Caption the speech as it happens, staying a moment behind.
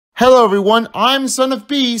Hello everyone, I'm Son of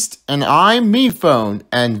Beast, and I'm MePhone,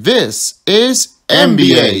 and this is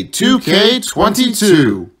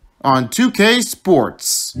NBA2k22 on 2K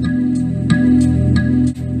Sports.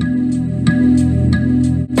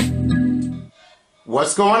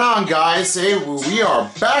 What's going on, guys? Hey, we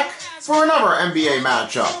are back for another NBA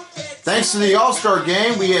matchup. Thanks to the All-Star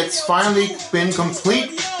game, it's finally been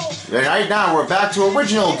complete, and right now we're back to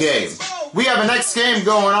original game. We have a next game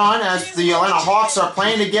going on as the Atlanta Hawks are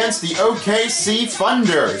playing against the OKC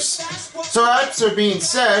Thunders. So after being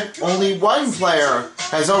said, only one player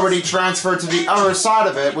has already transferred to the other side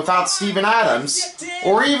of it without Steven Adams,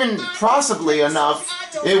 or even possibly enough,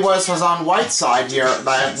 it was Hassan Whiteside here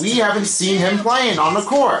that we haven't seen him playing on the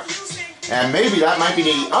court. And maybe that might be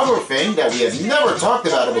the other thing that we have never talked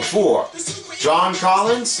about it before. John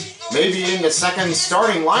Collins, maybe in the second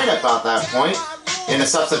starting lineup at that point, in a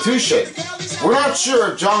substitution. We're not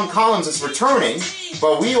sure if John Collins is returning,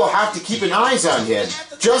 but we will have to keep an eye on him,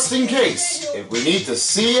 just in case, if we need to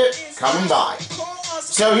see it coming by.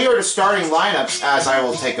 So here are the starting lineups, as I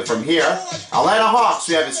will take it from here. Atlanta Hawks,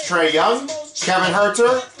 we have is Trae Young, Kevin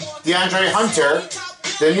Huerter, DeAndre Hunter,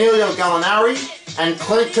 Danilo Gallinari, and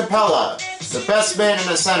Clint Capella, the best man in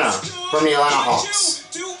the center from the Atlanta Hawks.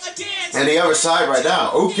 And the other side right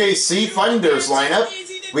now, OKC Thunders lineup,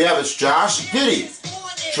 we have is Josh Giddey,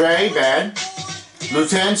 Trey Van,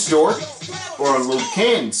 Lucan Stort, or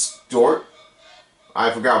Lucan Stort.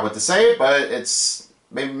 I forgot what to say, but it's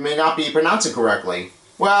may not be pronounced correctly.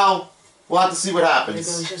 Well, we'll have to see what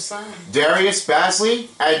happens. Darius Basley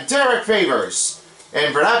and Derek Favors.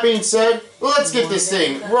 And for that being said, let's get this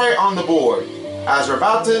thing right on the board, as we're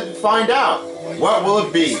about to find out what will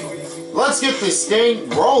it be. Let's get this thing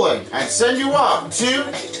rolling and send you up to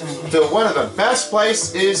one of the best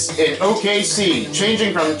places in OKC,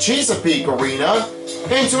 changing from Chesapeake Arena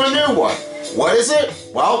into a new one. What is it?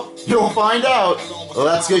 Well, you'll find out.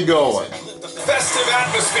 Let's get going. Festive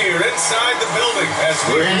atmosphere inside the building.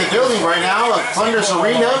 We're in the building right now of Thunders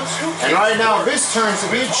Arena, and right now this turns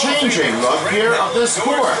to be a changing look here of this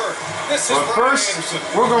court. But first,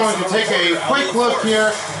 we're going to take a quick look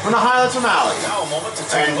here from the highlights from Alley.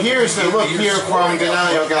 And here's the look here from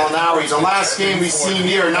Danilo Gallinari. The last game we've seen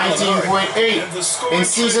here, 19.8. In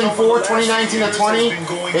Season 4,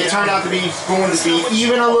 2019-20, it turned out to be going to be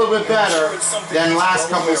even a little bit better than last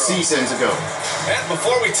couple seasons ago.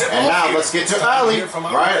 And now let's get to Alley,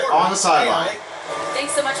 right on the sideline.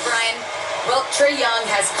 Thanks so much, Brian. Well, Trae Young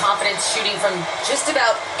has confidence shooting from just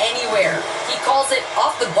about anywhere. He calls it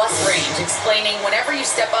off the bus range, explaining whenever you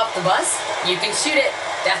step off the bus, you can shoot it.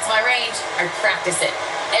 That's my range. I practice it.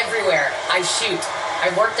 Everywhere I shoot.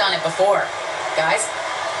 I've worked on it before. Guys?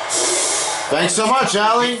 Thanks so much,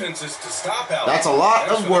 Allie. That's a lot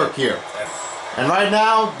of work here. And right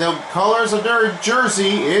now, the colors of their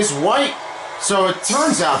jersey is white. So it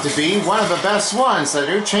turns out to be one of the best ones that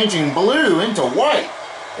they're changing blue into white.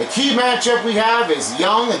 The key matchup we have is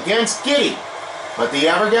Young against Giddey. But the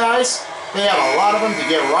other guys, they have a lot of them to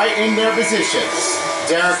get right in their positions.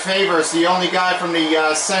 Derek Favors, the only guy from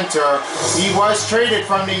the center, he was traded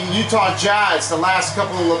from the Utah Jazz the last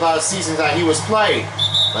couple of seasons that he was played.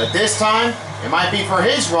 But this time, it might be for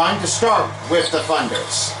his run to start with the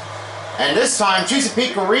Thunders. And this time,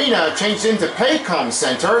 Chesapeake Arena changed into Paycom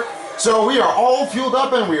Center, so we are all fueled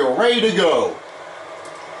up and we are ready to go.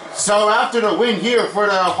 So after the win here for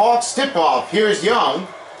the Hawks tip-off, here's Young.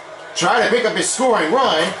 Try to pick up his scoring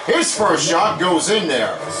run. His first shot goes in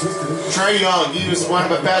there. Trae Young, he was one of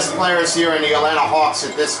the best players here in the Atlanta Hawks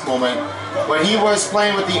at this moment. When he was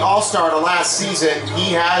playing with the All-Star the last season,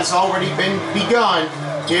 he has already begun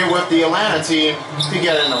here with the Atlanta team to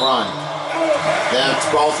get in the run. That's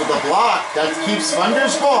balls with the block. That keeps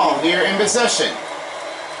Thunder's ball here in possession.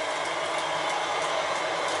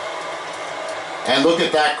 And look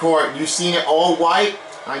at that court. You've seen it all white.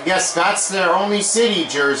 I guess that's their only city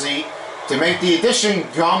jersey to make the addition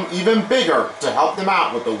come even bigger to help them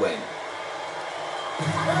out with the win.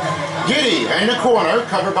 Giddey in the corner,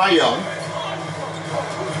 covered by Young.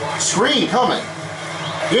 Screen coming.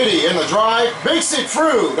 Giddey in the drive, makes it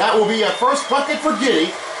through. That will be a first bucket for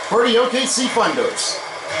Giddey for the OKC Thunders.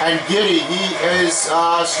 And Giddey, he is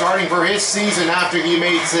starting for his season after he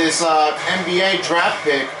made his NBA draft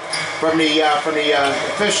pick from the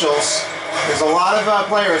officials. There's a lot of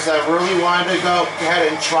players that really wanted to go ahead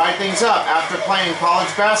and try things up after playing college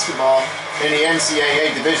basketball in the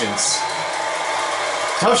NCAA divisions.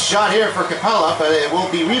 Tough shot here for Capella, but it will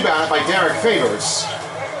be rebounded by Derek Favors.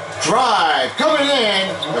 Drive coming in.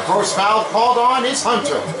 The first foul called on is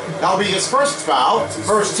Hunter. That'll be his first foul,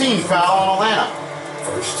 first team foul on Atlanta.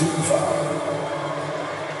 First team foul.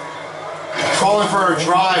 Calling for a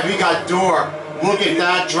drive. We got Dort. Look at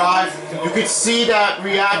that drive. You could see that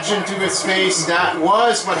reaction to his face. That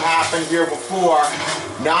was what happened here before.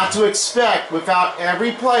 Not to expect without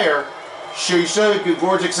every player.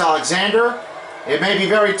 Gorgix Alexander. It may be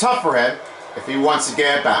very tough for him if he wants to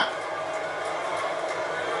get it back.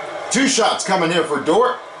 2 shots coming in for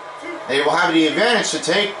Dort. And he will have the advantage to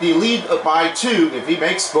take the lead by 2 if he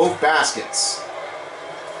makes both baskets.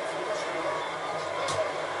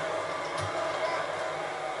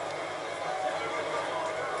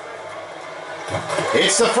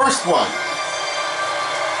 It's the first one.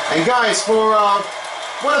 And guys, for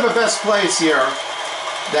one of the best plays here,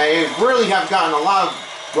 they really have gotten a lot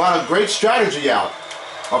of great strategy out.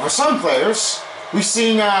 But for some players, we've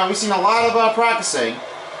seen a lot of practicing.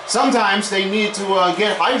 Sometimes they need to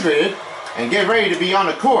get hydrated and get ready to be on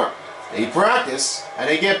the court. They practice and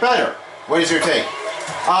they get better. What is your take?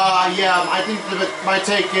 Yeah, I think my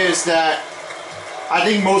take is that I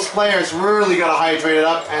think most players really got to hydrate it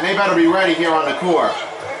up, and they better be ready here on the court.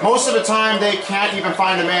 Most of the time, they can't even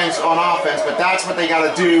find the man on offense, but that's what they got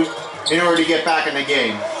to do in order to get back in the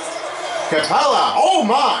game. Capella, oh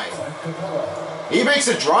my! He makes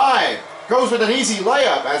a drive. Goes with an easy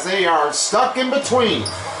layup as they are stuck in between.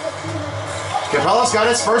 Capella's got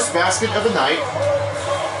his first basket of the night.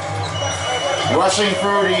 Rushing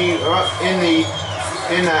through in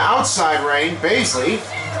the outside lane, Baisley.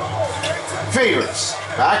 Favors.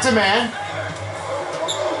 Back to man.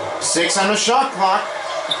 6 on the shot clock.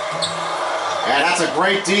 And that's a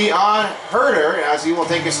great D on Herder as he will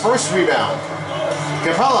take his first rebound.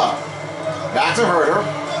 Capella. Back to Herder.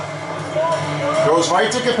 Goes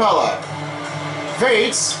right to Capella.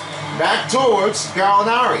 Fades. Back towards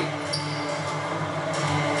Gallinari.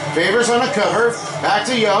 Favors on the cover. Back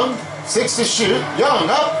to Young. 6 to shoot. Young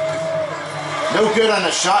up. No good on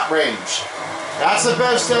the shot range. That's the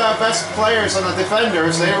best players on the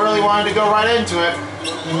defenders. They really wanted to go right into it.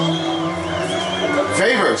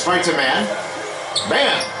 Favors right to man.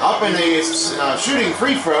 Man up in the shooting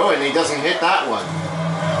free throw, and he doesn't hit that one.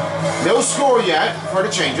 No score yet for the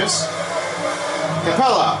changes.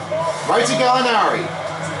 Capella right to Gallinari.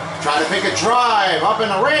 Trying to pick a drive up in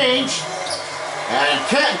the range, and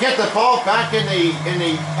can't get the ball back in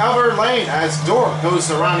the other lane as Dort goes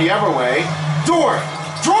around the other way. Dort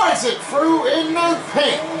drives it through in the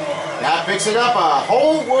paint. That picks it up a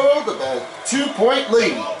whole world of a 2-point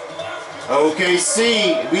lead.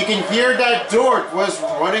 OKC, we can hear that Dort was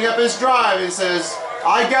running up his drive and says,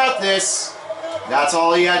 I got this. That's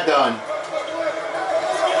all he had done.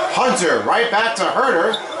 Hunter right back to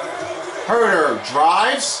Herder. Herder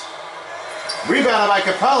drives. Rebounded by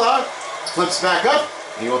Capella. Flips back up.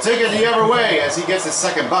 He will take it the other way as he gets his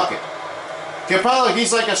second bucket. Capella,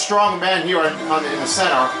 he's like a strong man here in the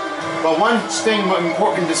center. But one thing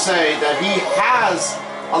important to say that he has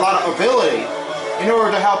a lot of ability in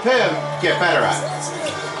order to help him get better at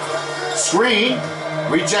it. Screen.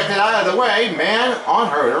 Rejected out of the way. Man on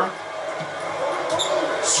Herder.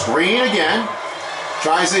 Screen again.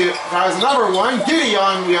 Tries another one. Giddy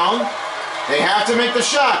on Young. They have to make the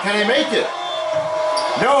shot. Can they make it?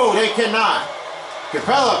 No, they cannot.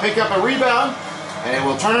 Capella pick up a rebound, and it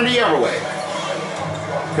will turn it the other way.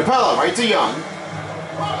 Capella right to Young.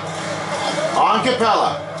 On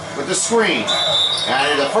Capella with the screen.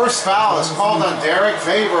 And the first foul is called on Derek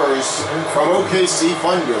Favors from OKC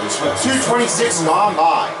Thunders with 2:26 gone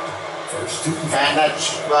by. And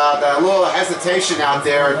that little hesitation out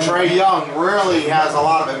there, Trae Young really has a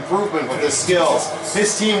lot of improvement with his skills.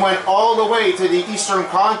 His team went all the way to the Eastern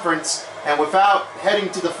Conference, and without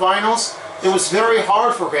heading to the finals, it was very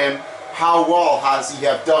hard for him. How well has he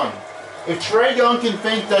have done? If Trae Young can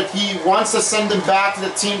think that he wants to send him back to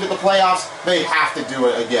the team to the playoffs, they have to do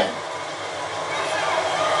it again.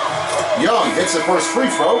 Young hits the first free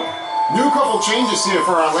throw. New couple changes here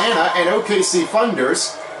for Atlanta and OKC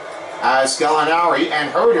Thunders as Gallinari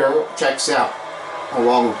and Herder checks out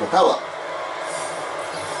along with Capella.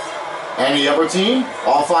 And the other team,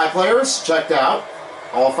 all 5 players checked out.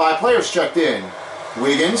 All 5 players checked in.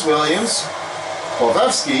 Wiggins, Williams,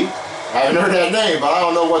 Poldevsky. Haven't heard that name, but I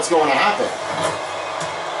don't know what's going to happen.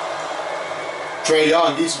 Trae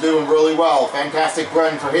Young, he's doing really well. Fantastic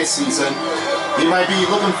run for his season. He might be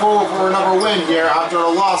looking forward for another win here after a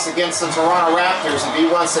loss against the Toronto Raptors if he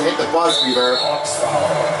wants to hit the buzz beater.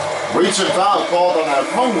 Reach and foul called on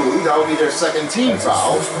Kongwu. That will be their second team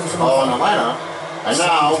foul on Atlanta. And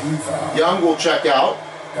now Young will check out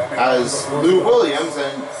as Lou Williams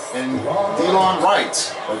and Delon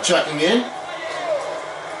Wright are checking in.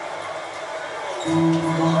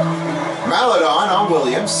 Maladon on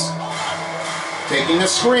Williams. Taking the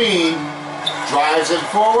screen. Drives it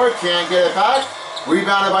forward, can't get it back.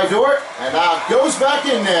 Rebounded by Dort, and now goes back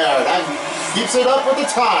in there. That keeps it up with the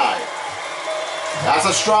tie. That's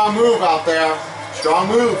a strong move out there. Strong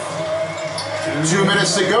move. 2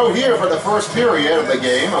 minutes to go here for the first period of the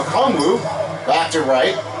game. Okongwu back to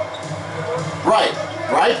right.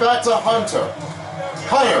 Right back to Hunter.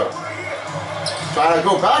 Hunter trying to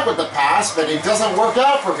go back with the pass, but it doesn't work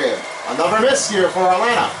out for him. Another miss here for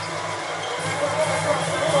Atlanta.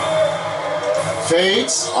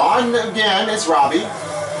 Fades on again is Robbie.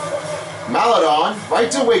 Maladon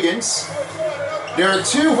right to Wiggins. There are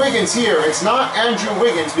 2 Wiggins here. It's not Andrew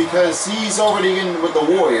Wiggins because he's already in with the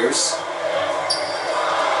Warriors.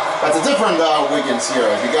 That's a different Wiggins here,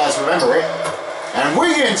 if you guys remember it. And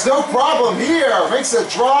Wiggins, no problem here. Makes a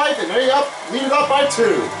drive and they lead it up by 2.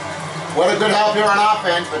 What a good help here on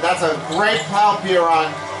offense, but that's a great help here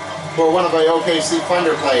for one of the OKC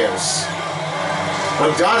Thunder players.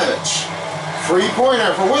 Bogdanovich.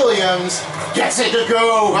 3-pointer for Williams. Gets it to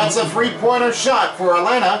go. That's a 3-pointer shot for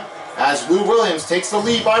Atlanta as Lou Williams takes the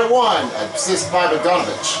lead by 1. Assist by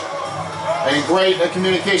Bogdanovich. A great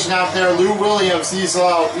communication out there. Lou Williams, he's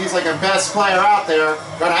like a best player out there.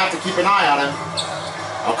 Gonna have to keep an eye on him.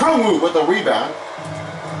 Okongwu with the rebound.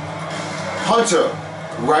 Hunter,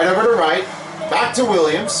 right over to right. Back to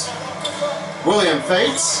Williams. Williams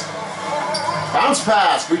fakes. Bounce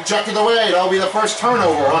pass, rejected away. That'll be the first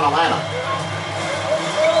turnover on Atlanta.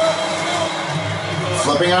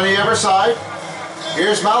 Flipping on the other side.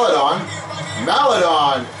 Here's Maladon.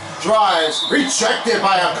 Maladon drives, rejected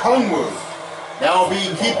by Okongwu. That'll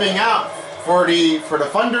be keeping out for the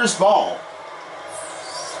Thunder's ball.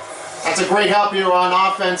 That's a great help here on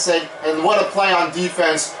offense, and what a play on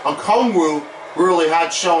defense. Okongwu really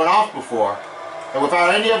had showing off before. And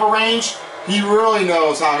without any other range, he really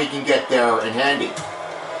knows how he can get there in handy.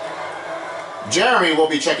 Jeremy will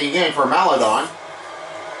be checking in for Maladon.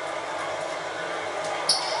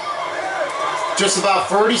 Just about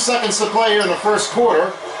 30 seconds to play here in the first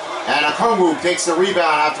quarter. And Okongwu takes the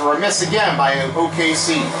rebound after a miss again by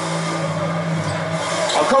OKC.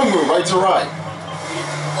 Okongwu right to right.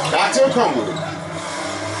 Back to Okongwu.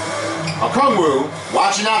 Okongwu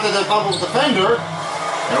watching out the double defender.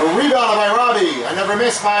 And a rebound by Robbie. Another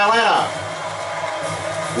miss by Atlanta.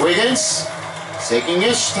 Wiggins taking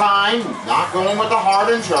his time. Not going with the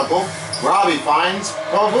hard and trouble. Robbie finds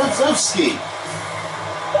Pavlovsky.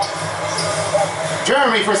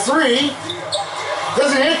 Jeremy for 3.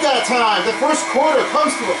 Doesn't hit that time. The first quarter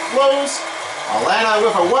comes to a close. Atlanta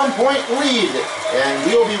with a 1-point lead. And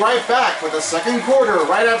we'll be right back for the second quarter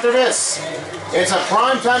right after this. It's a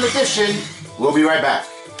primetime edition. We'll be right back.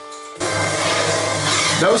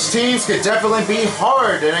 Those teams could definitely be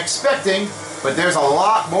hard and expecting, but there's a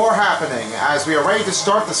lot more happening as we are ready to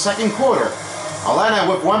start the second quarter. Atlanta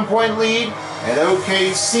with 1-point lead and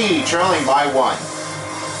OKC trailing by 1.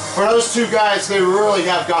 For those 2 guys, they really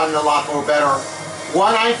have gotten a lot more better.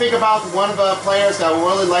 One, I think about one of the players that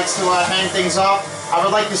really likes to hang things up. I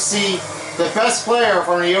would like to see the best player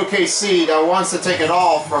from the OKC that wants to take it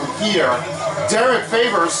all from here. Derek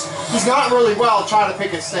Favors, he's not really well trying to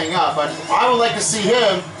pick his thing up, but I would like to see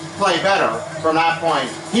him play better from that point.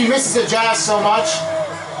 He misses the Jazz so much,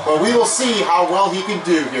 but we will see how well he can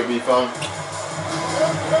do here, B-Phone.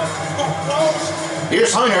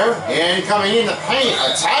 Here's Hunter, and coming in the paint,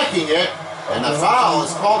 attacking it, and the foul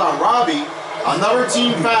is called on Robbie. Another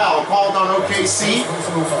team foul called on OKC,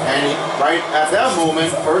 and right at that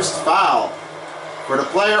moment, first foul for the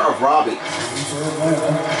player of Robbie.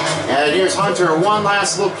 And here's Hunter, one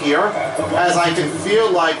last look here, as I can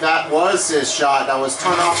feel like that was his shot that was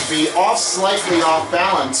turned out to be slightly off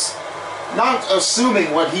balance. Not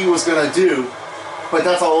assuming what he was going to do, but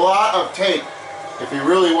that's a lot of tape if he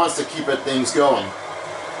really wants to keep things going.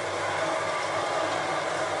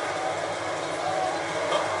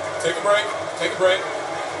 Take a break. Take a break.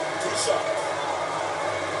 To the shot.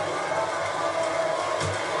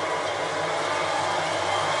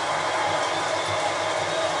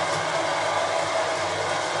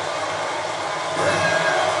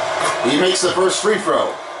 He makes the first free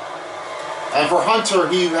throw. And for Hunter,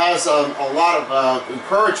 he has a lot of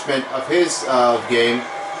encouragement of his game.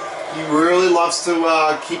 He really loves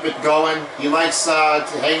to keep it going. He likes to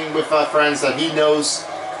hang with friends that he knows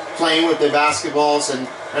playing with the basketballs,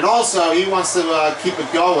 and also he wants to keep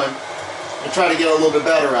it going and try to get a little bit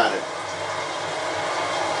better at it.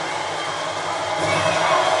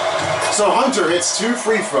 So Hunter hits 2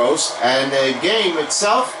 free throws, and the game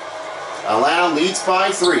itself, Atlanta leads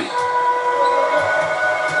by 3.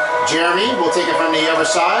 Jeremy will take it from the other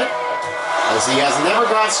side, as he has never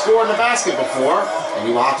got scored in the basket before, and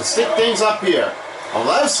he will have to stick things up here.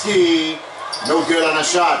 Olewski No good on a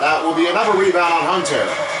shot. That will be another rebound on Hunter.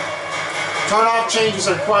 Turnoff changes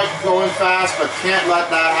are quite going fast, but can't let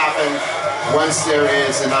that happen once there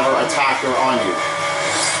is another attacker on you.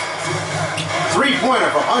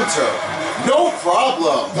 Three-pointer for Hunter. No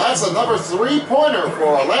problem. That's another three-pointer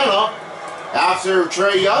for Atlanta. After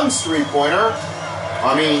Trae Young's three-pointer,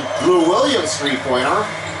 Lou Williams' three-pointer,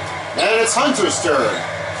 and it's Hunter's turn.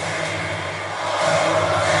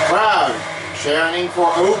 Crowd chanting for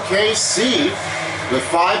OKC with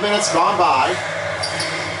 5 minutes gone by.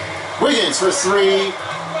 Wiggins for three.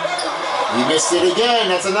 He missed it again.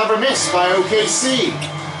 That's another miss by OKC.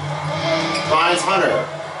 Finds Hunter.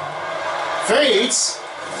 Fades.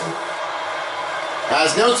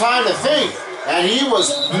 Has no time to think. And he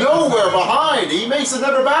was nowhere behind. He makes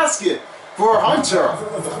another basket for Hunter.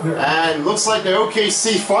 And looks like the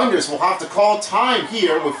OKC Thunders will have to call time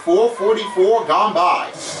here with 4:44 gone by.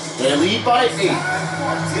 They lead by 8.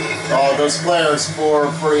 Oh, those players for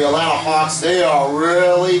the Atlanta Hawks, they are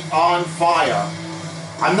really on fire.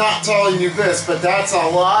 I'm not telling you this, but that's a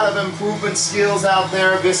lot of improvement skills out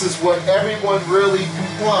there. This is what everyone really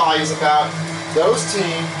complies about. Those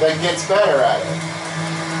teams that gets better at it.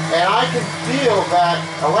 And I can feel that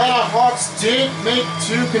Atlanta Hawks did make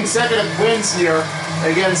 2 consecutive wins here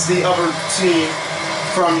against the other team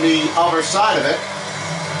from the other side of it.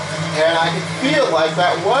 And I can feel like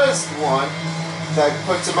that was the one that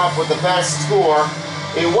puts them up with the best score.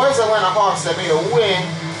 It was Atlanta Hawks that made a win.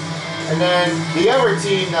 And then the other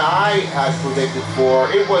team that I had predicted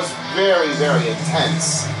for, it was very, very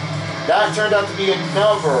intense. That turned out to be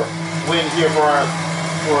another win here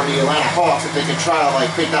for the Atlanta Hawks if they can try to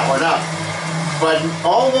pick that one up. But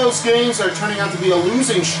all those games are turning out to be a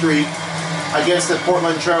losing streak against the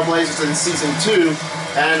Portland Trail Blazers in Season 2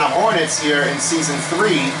 and the Hornets here in Season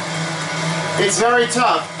 3. It's very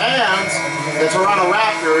tough. And the Toronto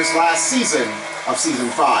Raptors last season of Season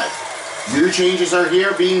 5. New changes are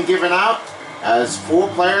here being given out as 4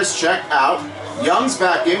 players check out. Young's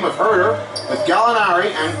back in with Herter, with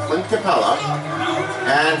Gallinari and Clint Capella.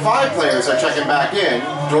 And 5 players are checking back in.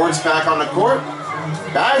 Dort's back on the court.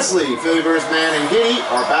 Basley, Favors, Mann, and Giddy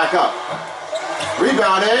are back up.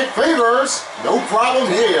 Rebounded, Favors, no problem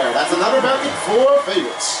here. That's another bucket for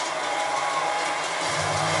Favors.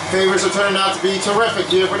 Favors are turning out to be terrific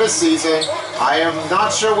here for this season. I am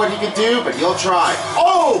not sure what he can do, but he'll try.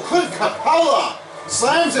 Oh, Clint Capella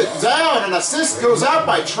slams it down, and assist goes out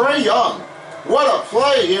by Trae Young. What a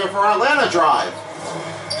play here for Atlanta drive.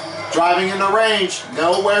 Driving in the range,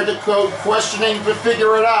 nowhere to go, questioning to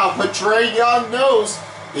figure it out, but Trae Young knows.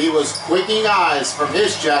 He was quicking eyes from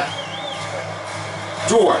his check.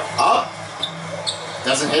 Dort up.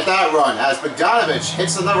 Doesn't hit that run as Bogdanovich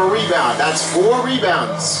hits another rebound. That's 4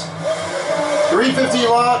 rebounds. 3:50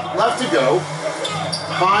 left to go.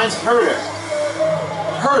 Finds Herter.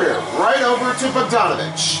 Herter right over to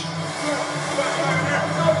Bogdanovich.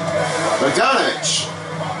 Bogdanovich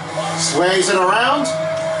sways it around.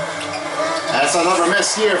 That's another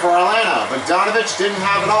miss here for Atlanta. Bogdanovich didn't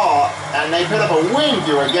have it all, and they put up a win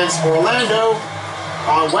here against Orlando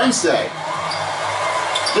on Wednesday.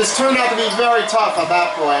 This turned out to be very tough at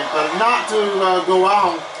that point, but not to go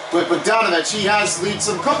on with Bogdanovich. He has lead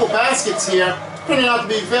some couple baskets here, turning out to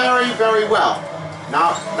be very, very well.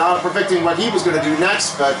 Not predicting what he was going to do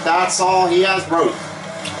next, but that's all he has wrote.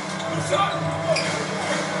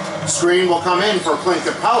 Screen will come in for Clint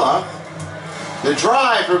Capella. The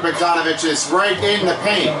drive for Bogdanovich is right in the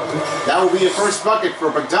paint. That will be a first bucket for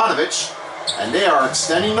Bogdanovich, and they are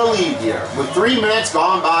extending the lead here with 3 minutes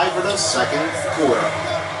gone by for the second quarter.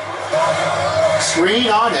 Screen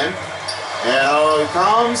on him, and here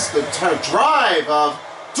comes the drive of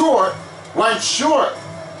Dort, went short.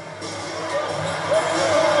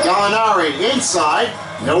 Gallinari inside,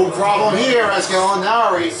 no problem here as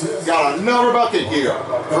Gallinari got another bucket here.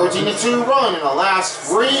 13-2 run in the last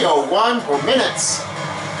 3:01 per minutes.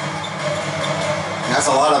 That's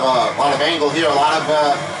a lot of angle here, a lot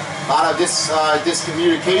of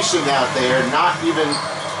discommunication out there.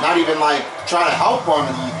 Not even like try to help on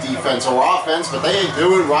the defense or offense, but they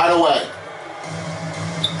do it right away.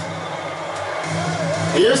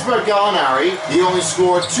 Here's Brett Gallinari. He only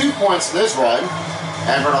scored 2 points in this run,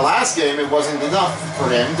 and for the last game, it wasn't enough for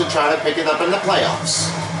him to try to pick it up in the playoffs.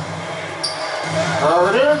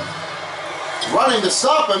 Herter running to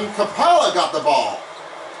stop him. Capella got the ball.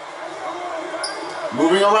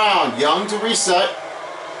 Moving around, Young to reset.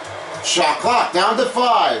 Shot clock down to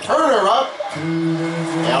 5. Herter up.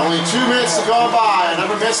 And only 2 minutes to go by.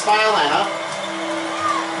 Another miss by Atlanta.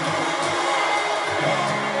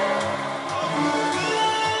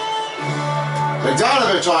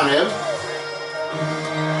 Bogdanovich on him.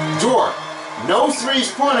 Dort No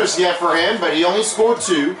three-pointers yet for him, but he only scored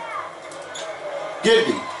 2.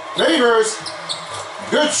 Giddy Favors.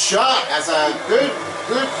 Good shot. That's a good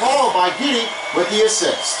call by Giddy with the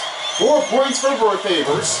assist. 4 points for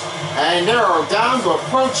Favors, and they're down to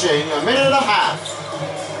approaching a minute and a half.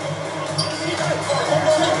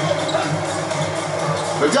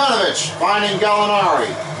 Bogdanovich finding Gallinari.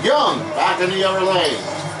 Young back in the other lane.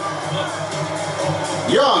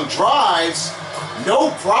 Young drives.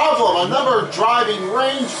 No problem. Another driving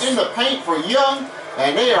range in the paint for Young,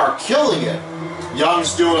 and they are killing it.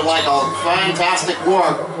 Young's doing like a fantastic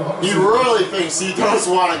work. He really thinks he does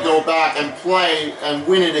want to go back and play and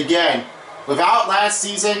win it again. Without last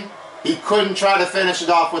season, he couldn't try to finish it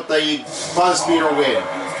off with the buzz beater win.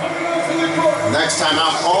 Next time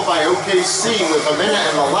out called by OKC with a minute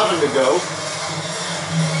and 11 to go.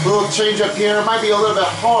 Little change up here. It might be a little bit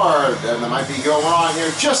hard, and it might be going on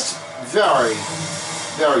here. Just very,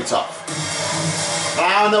 very tough.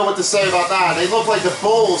 I don't know what to say about that. They look like the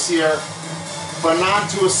Bulls here, but not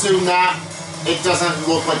to assume that it doesn't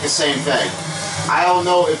look like the same thing. I don't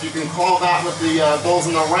know if you can call that with the Bulls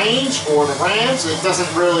in the range or the Rams. It doesn't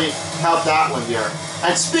really help that one here.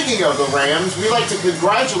 And speaking of the Rams, we like to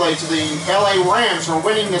congratulate the LA Rams for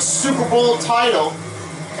winning the Super Bowl title.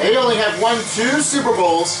 They only have won 2 Super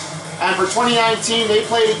Bowls, and for 2019 they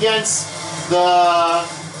played against the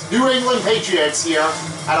New England Patriots here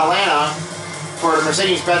at Atlanta for the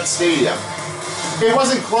Mercedes-Benz Stadium. It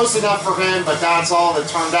wasn't close enough for him, but that's all that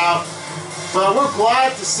turned out. But we're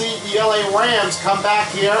glad to see the LA Rams come back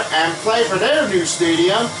here and play for their new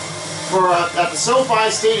stadium at the SoFi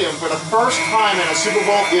Stadium for the first time in a Super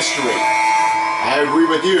Bowl history. I agree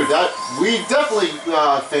with you. That we definitely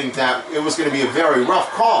think that it was going to be a very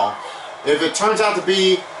rough call. If it turns out to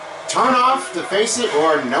be turn off to face it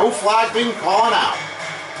or no flag being called out.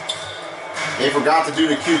 They forgot to do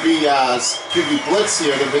the QB blitz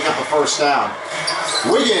here to pick up a first down.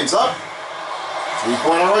 Wiggins up.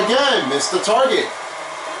 3-pointer again. Missed the target.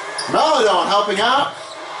 Melodon helping out.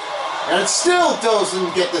 And it still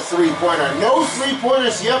doesn't get the 3-pointer. No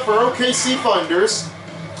 3-pointers yet for OKC Thunders,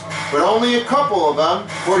 but only a couple of them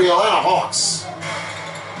for the Atlanta Hawks.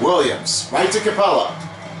 Williams, right to Capella.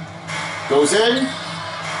 Goes in.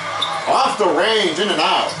 Off the range, in and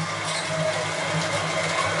out.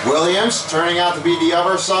 Williams turning out to be the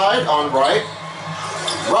other side on right.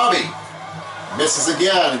 Robbie misses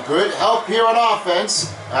again. Good help here on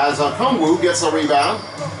offense as Kungwu gets a rebound.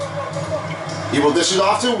 He will dish it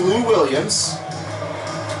off to Lou Williams.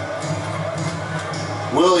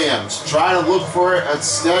 Williams trying to look for a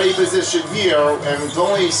steady position here, and with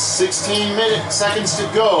only 16 seconds to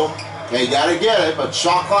go, they gotta get it, but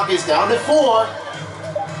shot clock is down to 4.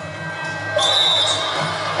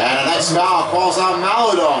 And the next foul calls out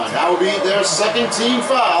Malodon. That will be their second team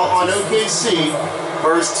foul on OKC.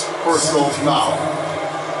 First personal foul.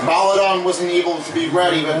 Malodon wasn't able to be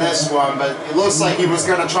ready with this one, but it looks like he was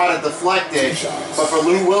going to try to deflect it. But for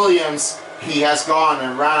Lou Williams, he has gone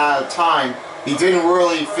and ran out of time. He didn't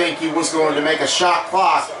really think he was going to make a shot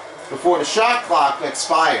clock before the shot clock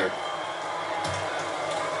expired.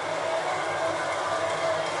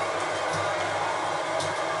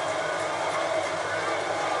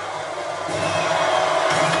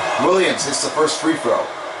 Williams hits the first free throw.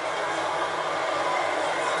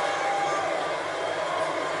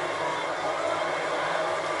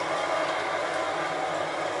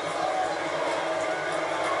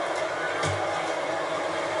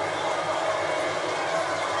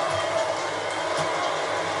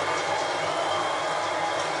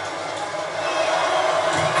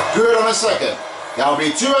 Good on a second. That'll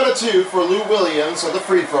be 2 out of 2 for Lou Williams at the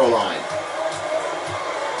free throw line.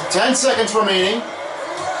 10 seconds remaining.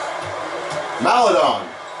 Malodon,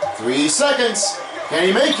 3 seconds. Can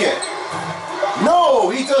he make it?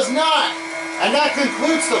 No, he does not. And that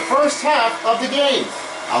concludes the first half of the game.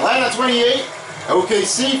 Atlanta 28,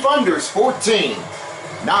 OKC Thunders 14.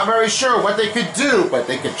 Not very sure what they could do, but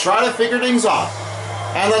they could try to figure things out.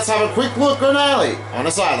 And let's have a quick look on Allie on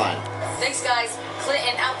the sideline. Thanks, guys. Clint,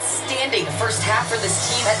 an outstanding first half for this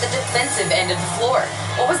team at the defensive end of the floor.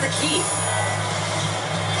 What was the key?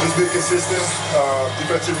 Just being consistent.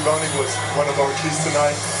 Defensive rebounding was one of our keys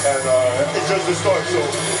tonight, and it's just the start. So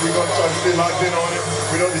we're going to try to stay locked in on it.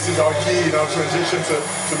 We know this is our key in our transition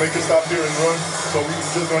to make a stop here and run. So we're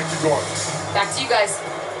just going to keep going. Back to you guys.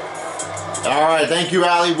 All right, thank you,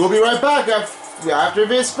 Allie. We'll be right back after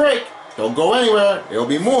this break. Don't go anywhere. There'll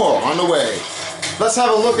be more on the way. Let's have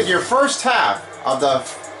a look at your first half of the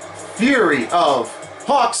fury of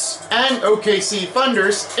Hawks and OKC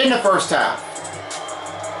Thunders in the first half.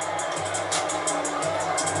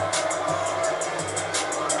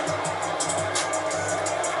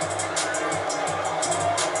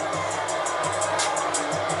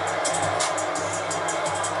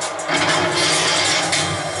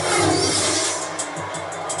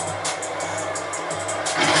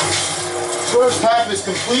 First half is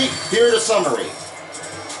complete. Here's the summary.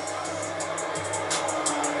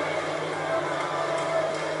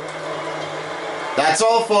 That's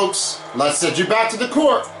all, folks. Let's send you back to the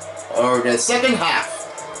court for the second half.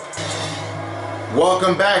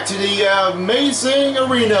 Welcome back to the amazing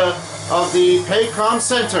arena of the Paycom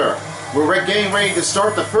Center. We're getting ready to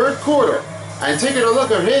start the third quarter. And taking a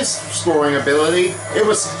look at his scoring ability, it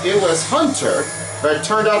was Hunter that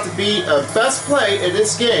turned out to be a best play in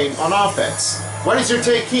this game on offense. What is your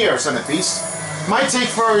take here, Son of Beast? My take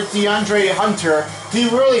for DeAndre Hunter, he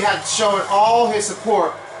really had shown all his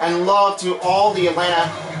support and love to all the Atlanta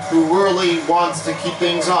who really wants to keep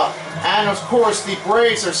things up. And of course, the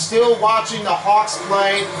Braves are still watching the Hawks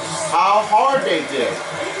play, how hard they did.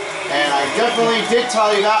 And I definitely did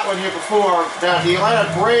tell you that one here before, that the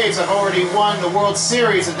Atlanta Braves have already won the World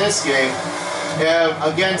Series in this game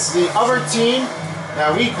against the other team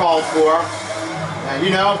that we called for. And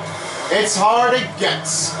you know, it's hard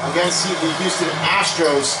against the Houston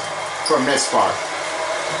Astros from this far.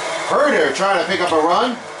 Herder trying to pick up a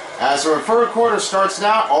run. As our third quarter starts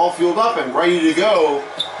now, all fueled up and ready to go.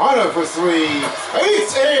 Hunter for three.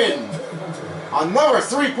 It's in! Another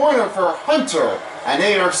three-pointer for Hunter. And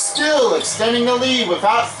they are still extending the lead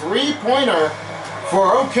without three-pointer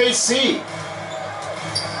for OKC.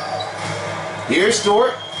 Here's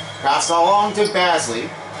Dort. Pass along to Basley.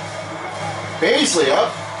 Basley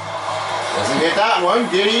up. Doesn't get that one.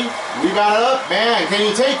 Giddy. Rebound up. Man, can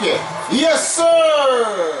he take it? Yes,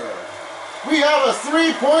 sir! We have a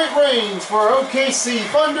three-point range for OKC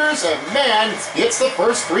Thunders, and man gets the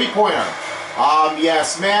first three-pointer.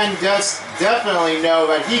 Yes, man does definitely know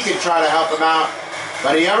that he can try to help them out.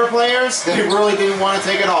 But the other players, they really didn't want to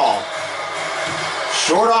take it all.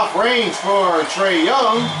 Short off range for Trae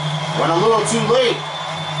Young. Went a little too late.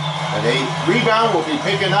 But a rebound will be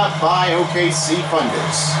picking up by OKC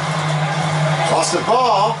Thunders. Toss the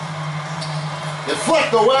ball.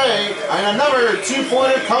 Deflect away. And another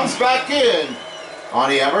two-pointer comes back in on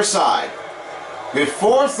the other side. With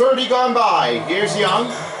 4:30 gone by, here's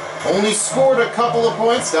Young. Only scored a couple of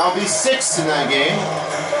points. That'll be 6 in that game.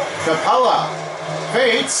 Capella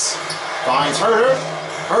fades. Finds Herder.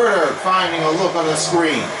 Herder finding a look on the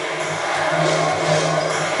screen.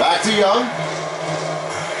 Back to Young.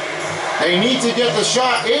 They need to get the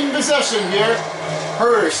shot in possession here.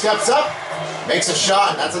 Herder steps up. Makes a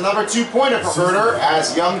shot. That's another two-pointer for Herder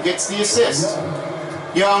as Young gets the assist.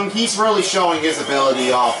 Young, he's really showing his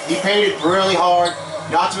ability off. He paid it really hard.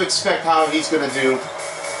 Not to expect how he's going to do.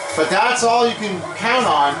 But that's all you can count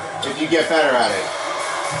on if you get better at it.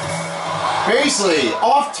 Basley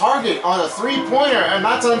off target on a three-pointer, and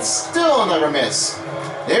that's still another miss.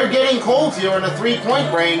 They're getting cold here in the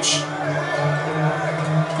three-point range.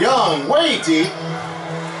 Young, way deep.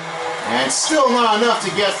 And still not enough to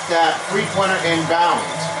get that three-pointer inbound.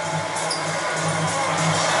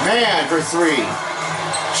 Man for three.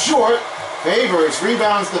 Short. Favors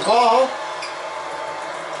rebounds the ball.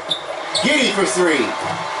 Giddy for three.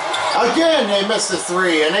 Again, they missed the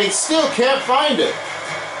three, and they still can't find it.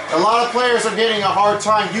 A lot of players are getting a hard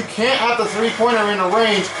time. You can't have the three-pointer in the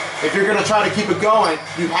range if you're going to try to keep it going.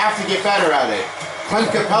 You have to get better at it.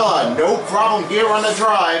 Clint Capella, no problem here on the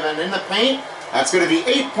drive, and in the paint, that's going to be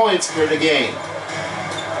 8 points for the game.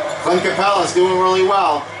 Clint Capella's doing really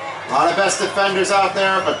well. A lot of best defenders out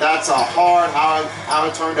there, but that's a hard how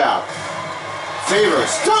it turned out.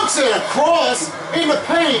 Favors dunks it across in the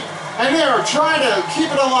paint, and they are trying to keep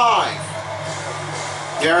it alive.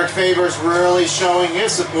 Derek Favors really showing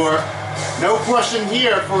his support. No question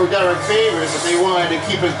here for Derek Favors if they wanted to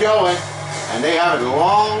keep it going, and they have it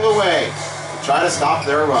along the way to try to stop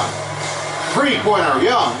their run. Three-pointer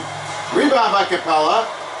Young. Rebound by Capella.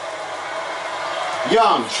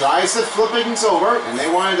 Young tries to flip things over, and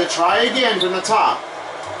they wanted to try again from the top.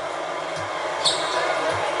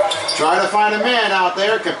 Try to find a man out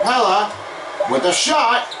there. Capella with a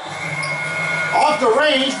shot. Off the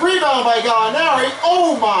range. Rebound by Gallinari.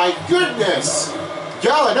 Oh my goodness.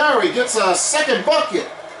 Gallinari gets a second bucket.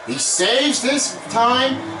 He saves his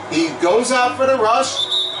time. He goes out for the rush,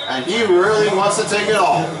 and he really wants to take it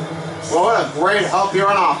all. Well, what a great help here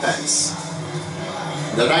on offense.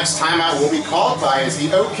 The next timeout will be called by is the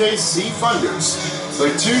OKC Thunders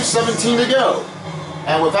with 2:17 to go.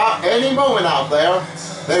 And without any moment out there,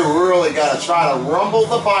 they really got to try to rumble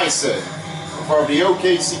the bison for the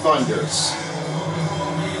OKC Thunders.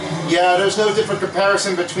 Yeah, there's no different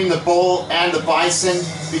comparison between the bull and the bison.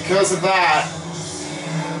 Because of that,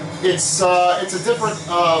 it's a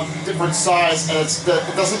different size, and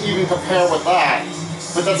it doesn't even compare with that.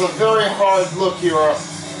 But that's a very hard look here.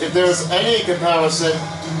 If there's any comparison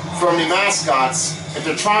from the mascots if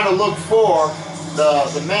they're trying to look for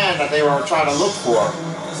the man that they were trying to look for.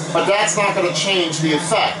 But that's not going to change the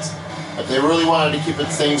effect if they really wanted to keep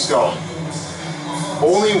things going.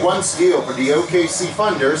 Only one steal for the OKC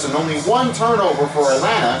Thunders and only one turnover for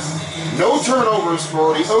Atlanta. No turnovers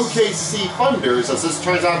for the OKC Thunders, as this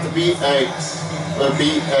turns out to be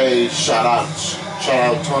a shout-out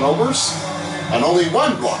turnovers, and only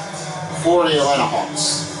one block for the Atlanta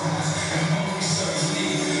Hawks.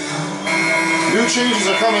 New changes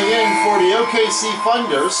are coming in for the OKC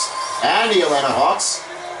Thunders and the Atlanta Hawks.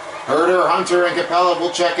 Herter, Hunter, and Capella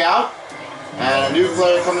will check out. And a new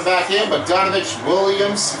player coming back in, Bogdanovich,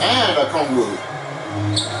 Williams, and Okongwu.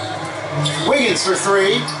 Wiggins for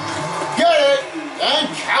three. Get it! And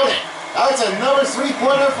count it! That's another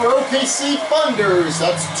three-pointer for OKC Thunders.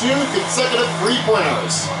 That's 2 consecutive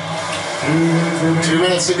three-pointers. 2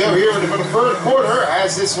 minutes to go here in the third quarter,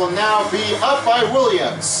 as this will now be up by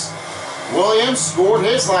Williams. Williams scored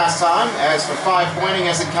his last time, as for 5-pointing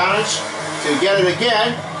as it counted to get it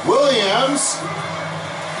again. Williams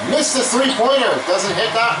missed the three-pointer. Doesn't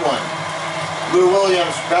hit that one. Lou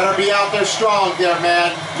Williams better be out there strong there,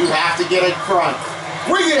 man. You have to get it front.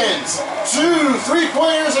 Wiggins, 2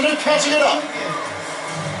 3-pointers, and they're catching it up.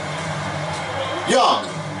 Young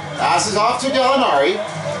passes off to Gallinari.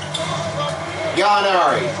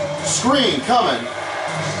 Gallinari, screen coming.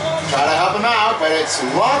 Try to help him out, but it's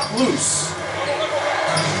locked loose.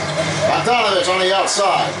 Bogdanovich on the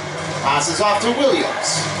outside. Passes off to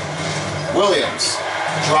Williams. Williams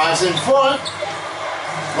drives in front.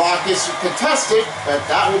 Block is contested, but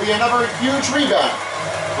that will be another huge rebound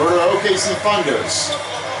for the OKC Thunders.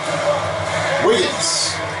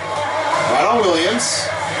 Wiggins. Right on Williams.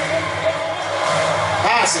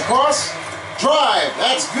 Pass across. Drive.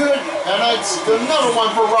 That's good. And that's another one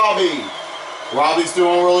for Robbie. Robbie's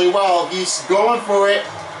doing really well. He's going for it.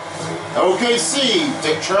 OKC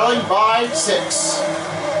trailing by 6.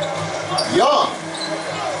 Young.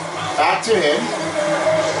 Back to him.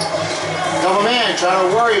 Double man trying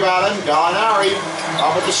to worry about him. Gallinari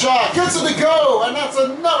up with the shot. Gets it to go. And that's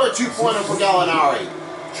another 2-pointer for Gallinari.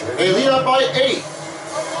 They lead up by 8.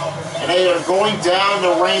 And they are going down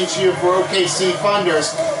the range here for OKC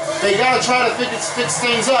Thunders. They got to try to fix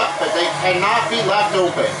things up, but they cannot be left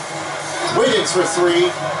open. Wiggins for 3.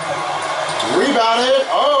 Rebounded.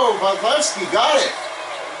 Oh, Valevsky got it.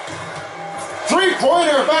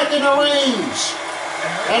 3-pointer back in the range.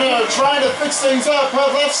 And they're trying to fix things up.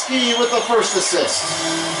 Pavlevsky with the first assist.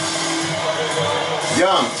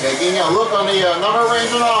 Young taking a look on the number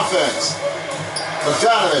range on offense.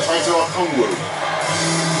 Bogdanovich right to Okongwu.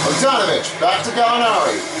 Bogdanovich back to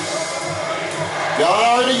Gallinari.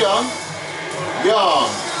 Gallinari to Young. Young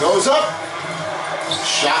goes up.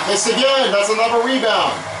 Shot missed again. That's another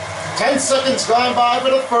rebound. 10 seconds gone by for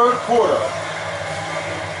the third quarter.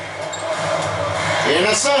 In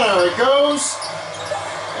the center it goes.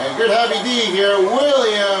 And good heavy D here.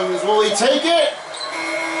 Williams, will he take it?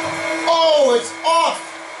 Oh, it's off.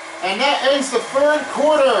 And that ends the third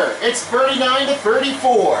quarter. It's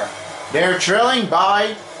 39-34. They're trailing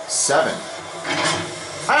by 7.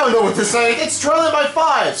 I don't know what to say. It's trailing by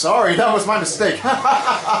 5. Sorry, that was my mistake.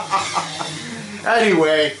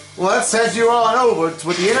 Anyway, let's head you on over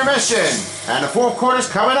with the intermission. And the fourth quarter's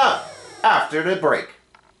coming up after the break.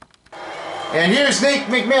 And here's Nate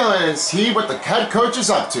McMillan and see what the head coach is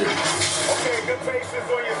up to. Okay, good bases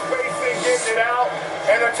on your spacing, getting it out,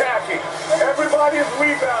 and attacking. Everybody is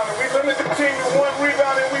rebounding. We limit the team to 1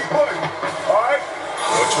 rebound and we push. All right?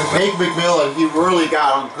 Nate McMillan, he really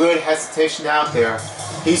got a good hesitation out there.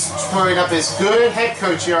 He's throwing up his good head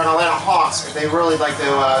coach here on Atlanta Hawks, but they really like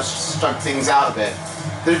to strike things out a bit.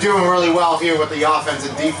 They're doing really well here with the offense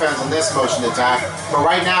and defense on this motion attack, but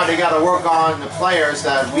right now they got to work on the players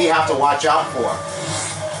that we have to watch out for.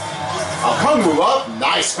 Okongwu up,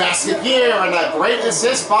 nice basket here, and a great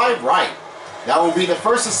assist by Wright. That will be the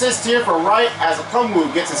first assist here for Wright as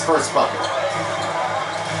Okongwu gets his first bucket.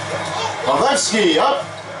 Pavlevsky up.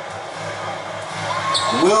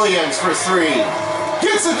 Williams for 3.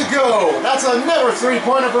 Gets it to go. That's another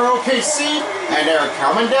 3-pointer for OKC, and they're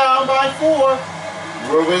coming down by 4.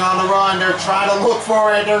 Moving on the run, they're trying to look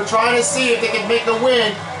for it. They're trying to see if they can make the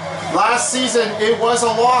win. Last season, it was a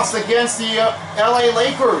loss against the LA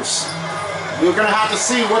Lakers. We're going to have to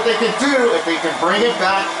see what they can do if they can bring it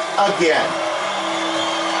back again.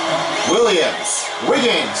 Williams,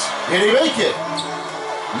 Wiggins, can he make it?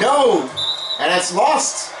 No, and it's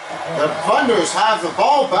lost. The Thunders have the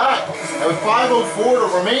ball back with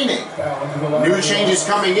 5:04 remaining. New changes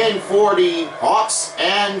coming in for the Hawks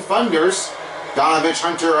and Thunders. Donovich,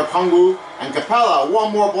 Hunter, Okongwu, and Capella.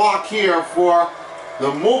 One more block here for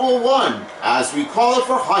the mobile one, as we call it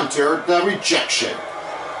for Hunter, the rejection.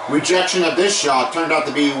 Rejection of this shot turned out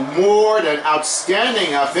to be more than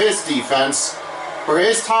outstanding of his defense. For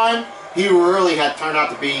his time, he really had turned out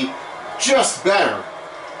to be just better.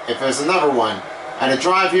 If there's another one. And a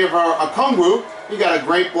drive here for Okongwu. He got a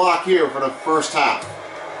great block here for the first half.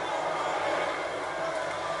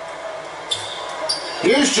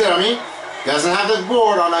 Here's Jeremy. Doesn't have the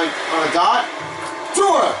board on a dot.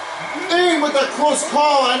 Dura in with a close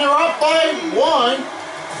call, and they're up by 1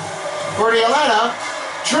 for the Atlanta,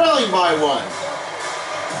 trailing by 1.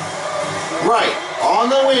 Right, on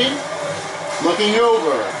the wing, looking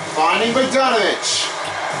over, finding Bogdanovic.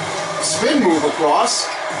 Spin move across,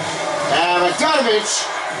 and Bogdanovic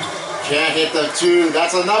can't hit the 2.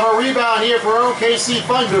 That's another rebound here for OKC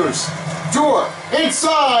Thunders. Dura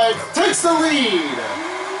inside, takes the lead.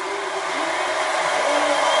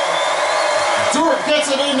 Dura gets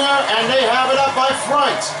it in there, and they have it up by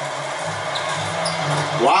front.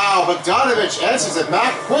 Wow, Bogdanovic answers it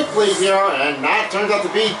back quickly here, and that turns out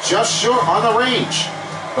to be just short on the range.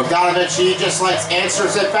 Bogdanovic, he just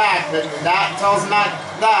answers it back, and that tells him that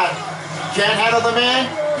can't handle the man,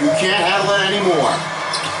 you can't handle it anymore.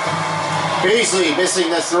 Beasley missing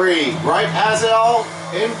the 3, right as it all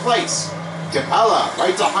in place. Capella,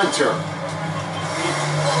 right to Hunter.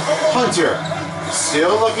 Hunter,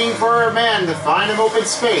 still looking for a man to find him open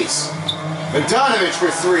space. Bogdanovic for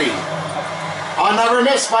 3. Another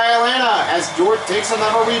miss by Atlanta as Dort takes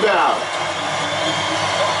another rebound.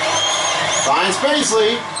 Finds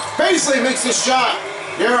Beasley. Beasley makes the shot.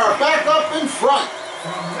 They are back up in front.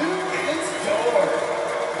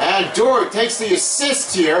 And Dort takes the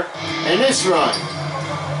assist here in this run.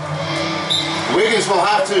 Wiggins will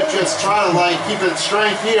have to just try to keep it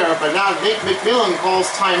strength here, but now Nick McMillan calls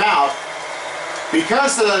timeout.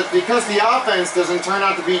 Because the offense doesn't turn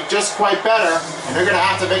out to be just quite better, and they're going to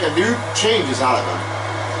have to make a new changes out of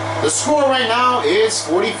them. The score right now is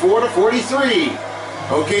 44-43.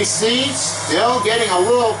 OKC still getting a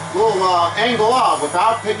little angle off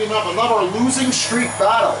without picking up another losing streak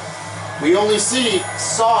battle. We only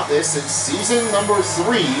saw this in season number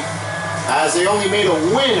 3, as they only made a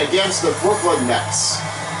win against the Brooklyn Nets.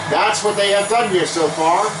 That's what they have done here so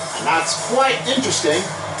far, and that's quite interesting.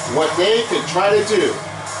 What they could try to do.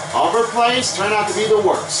 Other plays turn out to be the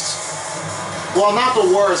worst. Well, not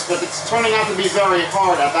the worst, but it's turning out to be very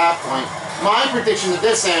hard at that point. My prediction to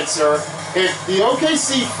this answer, if the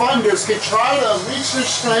OKC Thunders could try to reach their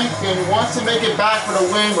strength and want to make it back for the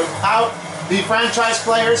win without the franchise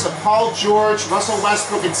players of Paul George, Russell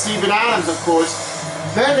Westbrook, and Steven Adams, of course,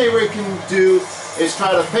 then they can do is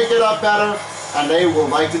try to pick it up better, and they will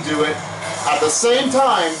like to do it at the same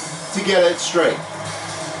time to get it straight.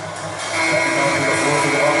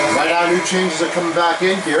 Right now, new changes are coming back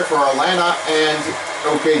in here for Atlanta and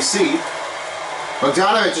OKC.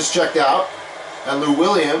 Bogdanovic is checked out, and Lou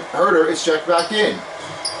William Herter is checked back in.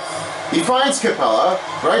 He finds Capella,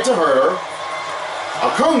 right to Herter.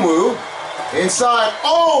 Okongwu inside.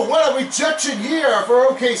 Oh, what a rejection here for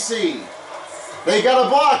OKC. They got a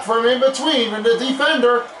block from in between from the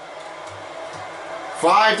defender.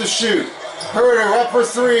 5 to shoot. Herter up for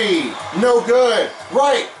 3. No good.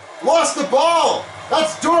 Right. Lost the ball.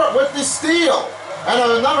 That's Dort with the steal. And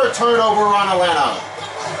another turnover on Atlanta.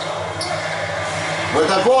 With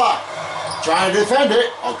the block. Trying to defend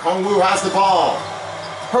it. Okongwu has the ball.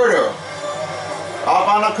 Herter. Up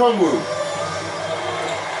on Okongwu.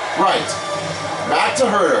 Right. Back to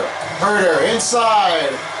Herter. Herter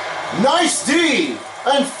inside. Nice D.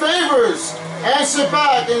 And Favors answer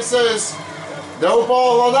back and says, no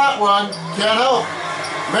ball on that one. Can't help.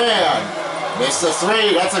 Man. Missed the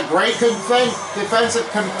 3. That's a great defensive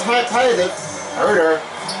competitive. Herter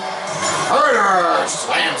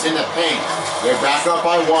slams in the paint. They're back up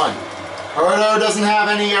by 1. Herter doesn't have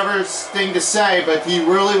any other thing to say, but he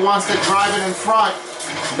really wants to drive it in front.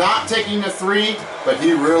 Not taking the 3, but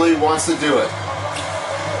he really wants to do it.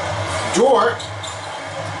 Dort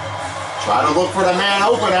try to look for the man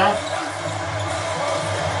opener.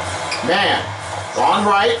 Man on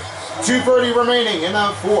right. 2:30 remaining in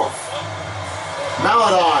the 4th.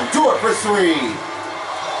 Maladon, Dort for 3.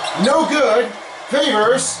 No good.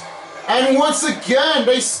 Favors. And once again,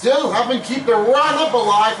 they still haven't keep the run up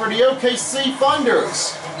alive for the OKC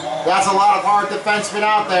Thunders. That's a lot of hard defensemen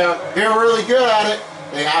out there. They're really good at it.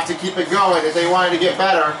 They have to keep it going if they wanted to get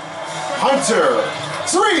better. Hunter.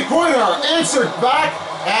 3-pointer answered back.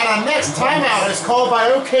 And a next timeout is called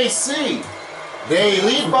by OKC. They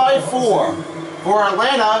lead by 4 for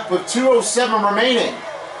Atlanta with 2:07 remaining.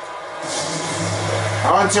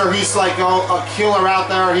 Hunter, he's like a killer out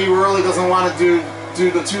there. He really doesn't want to do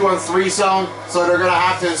do the 2-on-3 zone, so they're going to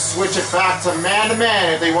have to switch it back to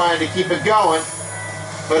man-to-man if they wanted to keep it going.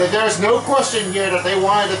 But if there's no question here that they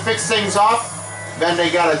wanted to fix things off, then they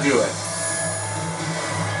got to do it.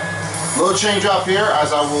 Little change up here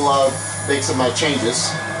as I will make some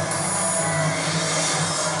changes.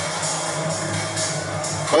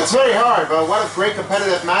 But it's very hard, but what a great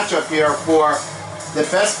competitive matchup here for the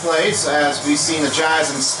best place, as we've seen the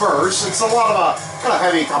Jazz and Spurs. It's a lot of kind of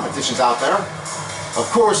heavy competitions out there. Of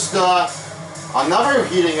course, another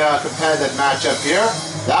heating competitive matchup here.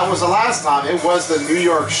 That was the last time. It was the New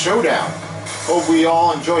York Showdown. Hope we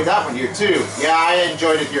all enjoyed that one here too. Yeah, I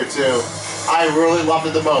enjoyed it here too. I really loved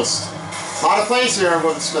it the most. A lot of plays here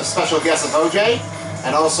with a special guest of OJ,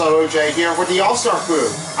 and also OJ here with the All-Star crew.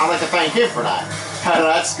 I'd like to thank him for that.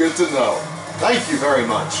 That's good to know. Thank you very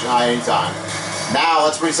much. Anytime. Now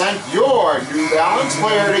let's present your New Balance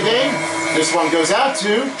player of the game. This one goes out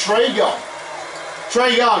to Trae Young.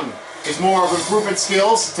 Trae Young is more of improvement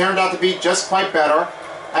skills. Turned out to be just quite better.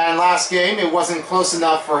 And last game, it wasn't close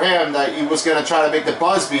enough for him that he was going to try to make the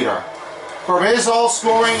buzz beater. From his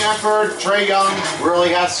all-scoring effort, Trae Young really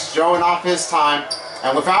has shown off his time.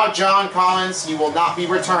 And without John Collins, he will not be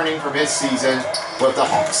returning from his season with the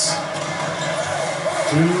Hawks.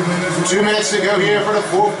 2 minutes to go here for the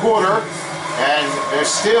fourth quarter. And they're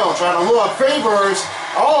still trying to look. Favors,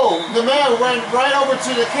 oh, the man went right over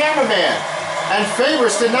to the cameraman. And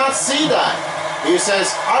Favors did not see that. He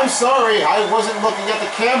says, I'm sorry, I wasn't looking at the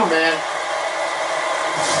cameraman.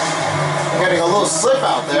 Getting a little slip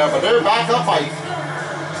out there, but they're back up by...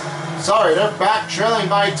 Sorry, they're back trailing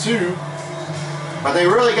by 2. But they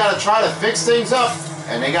really got to try to fix things up.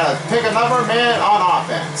 And they got to pick another man on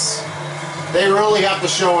offense. They really have to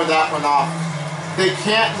show that one off. They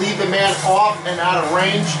can't leave the man off and out of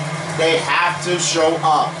range. They have to show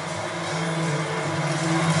up.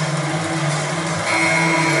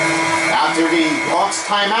 After the Hawks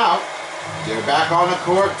timeout, they're back on the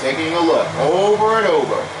court taking a look over and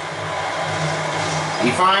over.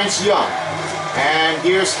 He finds Young. And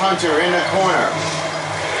here's Hunter in the corner.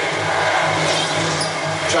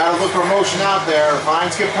 Try to look for motion out there.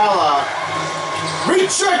 Finds Capella.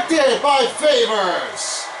 Rejected by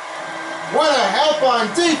Favors. What a help on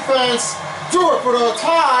defense. Do it for the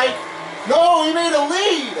tie. No, he made a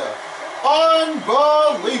lead.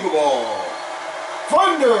 Unbelievable.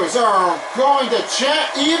 Thunders are going to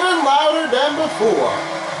chant even louder than before.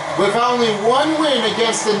 With only one win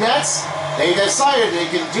against the Nets, they decided they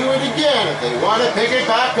can do it again if they want to pick it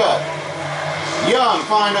back up. Young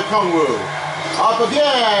find Okongwu. Up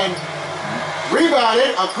again.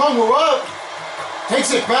 Rebounded. Okongwu up.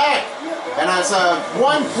 Takes it back. And that's a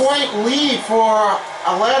 1-point lead for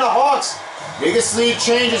Atlanta Hawks. Biggest lead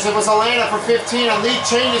changes. It was Atlanta for 15. And lead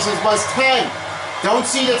changes. It was 10. Don't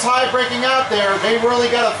see the tie breaking out there. They really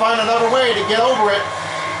got to find another way to get over it.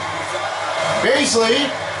 Beasley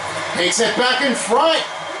takes it back in front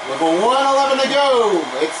with a 1:11 to go.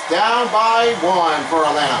 It's down by 1 for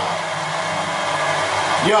Atlanta.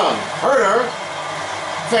 Young, Herter,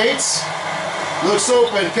 fates, looks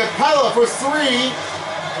open. Capella for 3.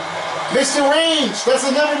 Missed the range. That's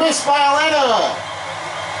another miss by Atlanta.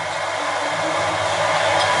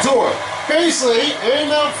 Dort, Beasley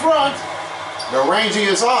in up front. The ranging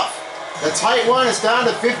is off. The tight one is down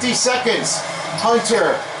to 50 seconds.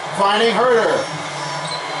 Hunter finding Herter.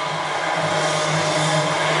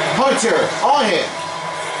 Hunter on him.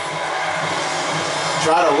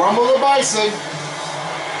 Try to rumble the Bison.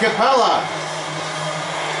 Capella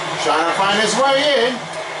trying to find his way in.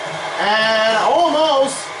 And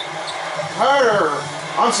almost Herter.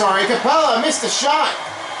 I'm sorry, Capella missed the shot.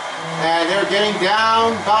 And they're getting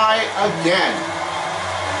down by again.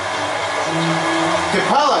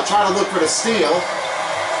 Capella trying to look for the steal.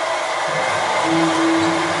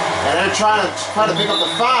 And they're trying to pick up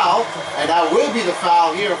the foul. And that will be the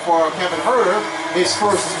foul here for Kevin Herter. His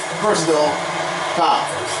first personal foul.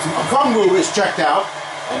 Okongwu is checked out.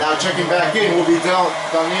 And now checking back in will be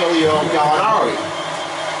Danilo Gallinari.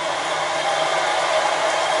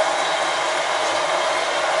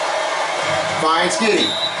 Finds Giddy.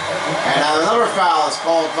 And another foul is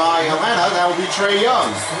called by Atlanta. That will be Trae Young.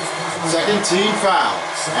 Second team foul.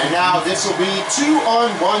 And now this will be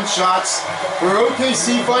 2-on-1 shots for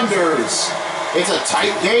OKC Thunders. It's a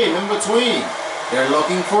tight game in between. They're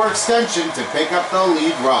looking for extension to pick up the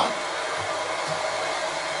lead run.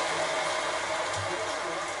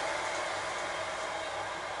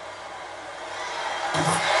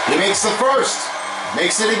 He makes the first.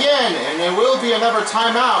 Makes it again. And there will be another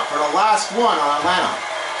timeout for the last one on Atlanta.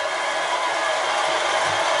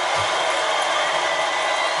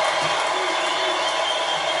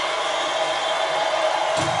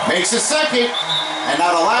 Makes a second, and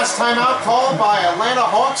now the last timeout called by Atlanta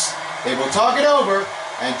Hawks. They will talk it over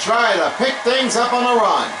and try to pick things up on a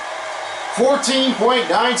run.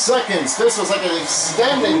 14.9 seconds. This was like an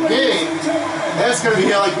extended game. That's going to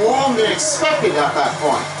be like longer than expected at that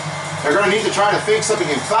point. They're going to need to try to fix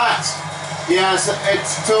something in fast. Yes,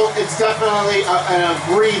 it's definitely an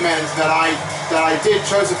agreement that I did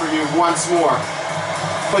choose it for you once more.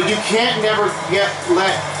 But you can't let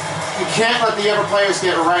the other players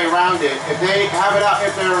get right around it. If they have it out,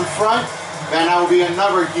 if they're in front, then that will be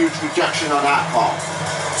another huge rejection on that call.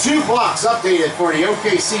 2 blocks updated for the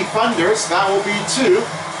OKC Thunders. That will be 2.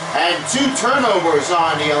 And 2 turnovers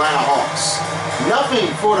on the Atlanta Hawks. Nothing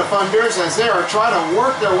for the Thunders as they are trying to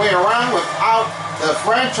work their way around without the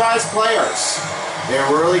franchise players. They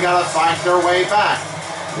really got to fight their way back.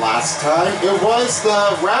 Last time, it was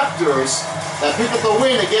the Raptors that picked up the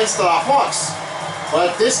win against the Hawks.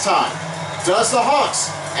 But this time, does the Hawks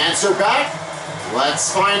answer back? Let's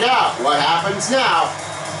find out what happens now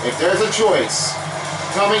if there's a choice.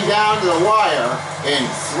 Coming down to the wire in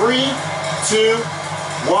 3, 2,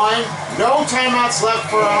 1. No timeouts left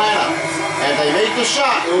for Atlanta. And they make the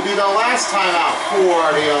shot. It will be the last timeout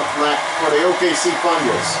for the OKC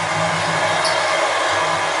Thunders.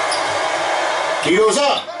 He goes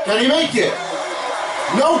up. Can he make it?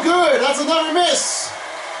 No good. That's another miss.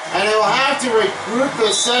 And they will have to recruit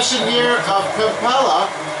the session here of Capella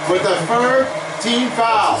with the third team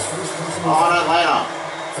foul on Atlanta.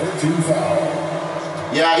 13 foul.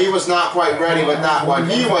 Yeah, he was not quite ready with that one.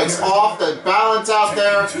 He was off the balance out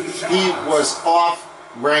there. He was off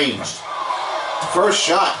ranged. First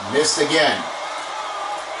shot, missed again.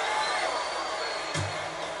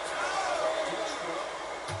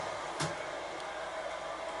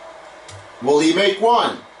 Will he make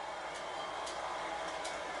one?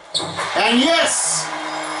 And yes!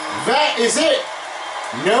 That is it!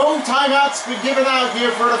 No timeouts been given out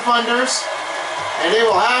here for the Thunders. And they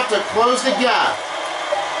will have to close the gap.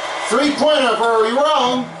 3-pointer for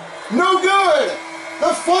Jerome. No good!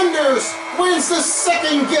 The Thunders wins the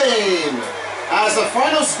second game as the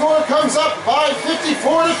final score comes up by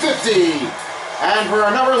 54-50. And for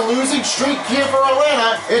another losing streak here for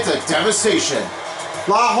Atlanta, it's a devastation. A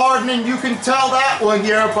lot hardening, you can tell that one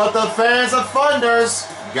here, but the fans of Thunders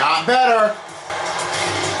got better.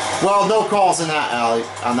 Well, no calls in that alley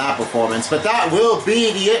on that performance, but that will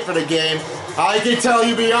be the it for the game. I can tell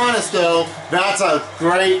you, be honest though, that's a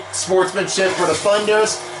great sportsmanship for the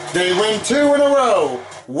Thunders. They win 2 in a row.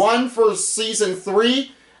 1 for season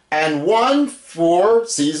 3 and 1 for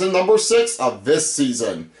season number 6 of this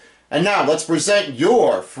season. And now let's present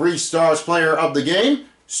your 3 stars player of the game.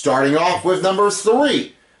 Starting off with number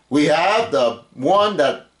 3. We have the one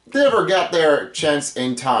that never got their chance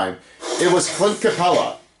in time. It was Clint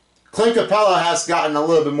Capella. Clint Capella has gotten a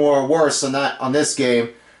little bit more worse on this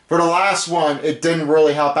game. For the last one, it didn't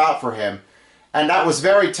really help out for him. And that was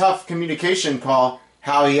very tough communication call,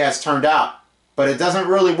 how he has turned out. But it doesn't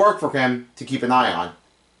really work for him to keep an eye on.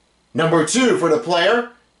 Number 2 for the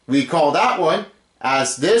player, we call that one,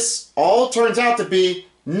 as this all turns out to be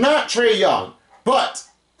not Trae Young, but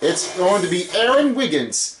it's going to be Aaron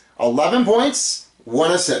Wiggins. 11 points,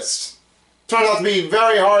 1 assist. Turned out to be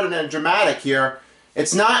very hard and dramatic here.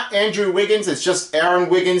 It's not Andrew Wiggins, it's just Aaron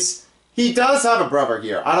Wiggins. He does have a brother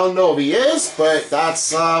here. I don't know if he is, but that's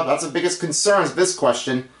the biggest concern of this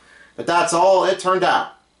question. But that's all it turned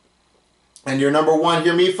out. And your number 1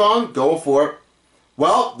 here, me phone, go for it.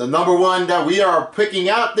 Well, the number 1 that we are picking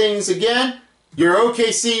out things again, your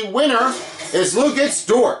OKC winner is Lucas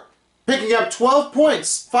Dort. Picking up 12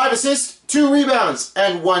 points, 5 assists, 2 rebounds,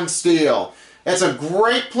 and 1 steal. It's a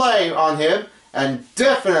great play on him, and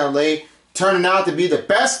definitely turning out to be the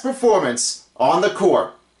best performance on the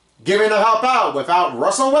court. Giving a help out without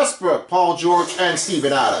Russell Westbrook, Paul George, and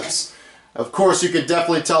Steven Adams. Of course, you could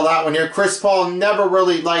definitely tell that one here. Chris Paul never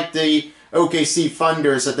really liked the OKC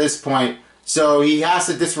Thunders at this point, so he has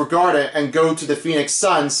to disregard it and go to the Phoenix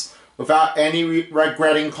Suns without any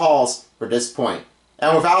regretting calls for this point.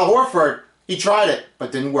 And with Al Horford, he tried it,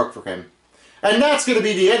 but didn't work for him. And that's going to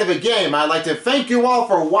be the end of the game. I'd like to thank you all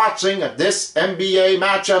for watching this NBA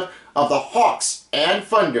matchup of the Hawks and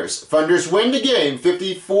Thunders. Thunders win the game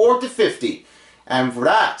 54-50. And for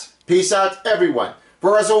that, peace out everyone.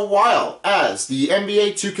 For as a while as the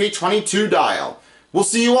NBA 2k22 dial. We'll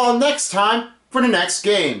see you all next time for the next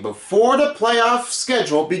game before the playoff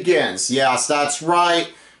schedule begins. Yes, that's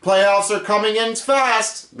right. Playoffs are coming in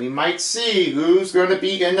fast. We might see who's going to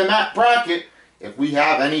be in the mat bracket if we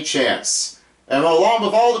have any chance. And along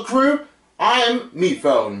with all the crew, I am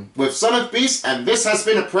MePhone with Son of Beast, and this has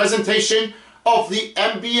been a presentation of the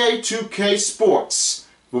NBA 2K Sports.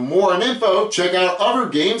 For more on info, check out other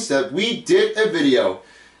games that we did a video.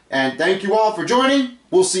 And thank you all for joining.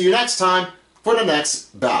 We'll see you next time for the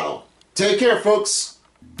next battle. Take care, folks.